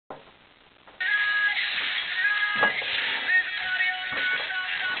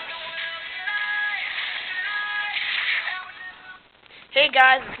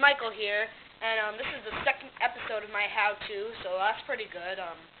guys, it's Michael here, and this is the second episode of my how-to, so that's pretty good.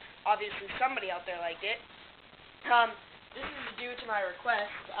 Obviously somebody out there liked it. This is due to my request.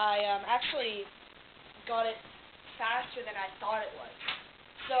 I actually got it faster than I thought it was.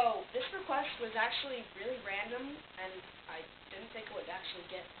 So this request was actually really random, and I didn't think it would actually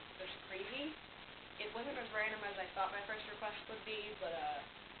get this crazy. It wasn't as random as I thought my first request would be, but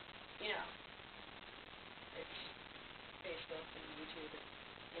you know, it's Facebook and YouTube, and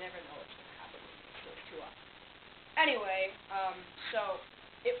you never know what's going to happen when you mix those two up. Anyway,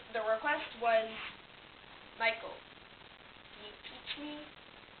 the request was, Michael, can you teach me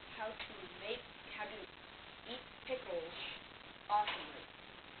how to eat pickles awesomely?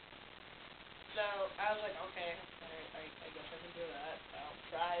 So I was like, okay, I guess I can do that. I'll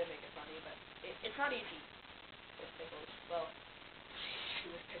try to make it funny, but it's not easy with pickles. Well,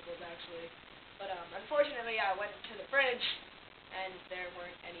 with pickles actually. But unfortunately, I went to the fridge, and there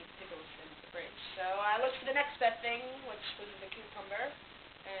weren't any pickles in the fridge. So I looked for the next best thing, which was the cucumber,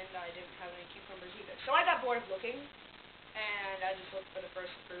 and I didn't have any cucumbers either. So I got bored of looking, and I just looked for the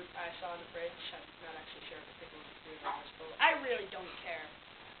first fruit I saw in the fridge. I'm not actually sure if the pickles are fruit or vegetable. I really don't care.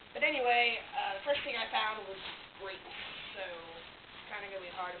 But anyway, the first thing I found was grapes. So it's kind of going to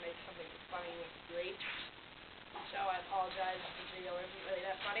be hard to make something funny with grapes. So I apologize if the video isn't really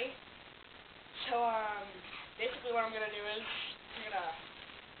that funny. So, basically what I'm going to do is, I'm going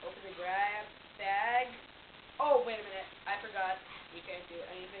to open the grab bag. Oh, wait a minute, I forgot. You can't do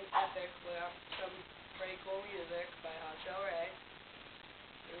anything epic without some pretty cool music by Hot Shell Ray.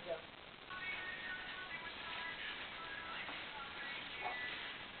 Here we go.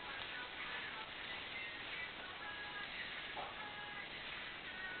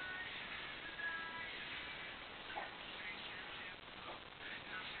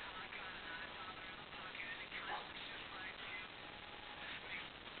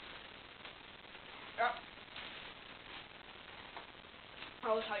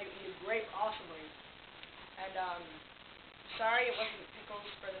 That was how you eat a grape awesomely. And, sorry it wasn't pickles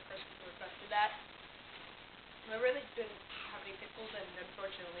for the person who requested that. I really didn't have any pickles, and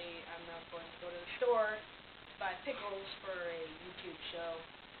unfortunately I'm not going to go to the store to buy pickles for a YouTube show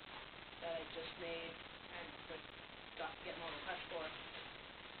that I just made and got to get more requests for.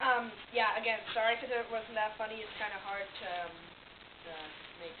 Yeah, again, sorry because it wasn't that funny. It's kind of hard to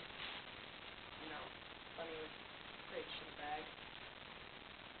make, funny with grapes in a bag.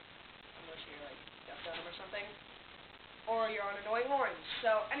 Unless you're like Duff Dunham or something, or you're on Annoying Orange.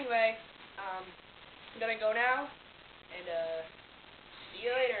 So anyway, I'm gonna go now, and see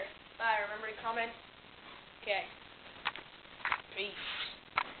you later. Bye. Remember to comment. Okay. Peace.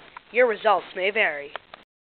 Your results may vary.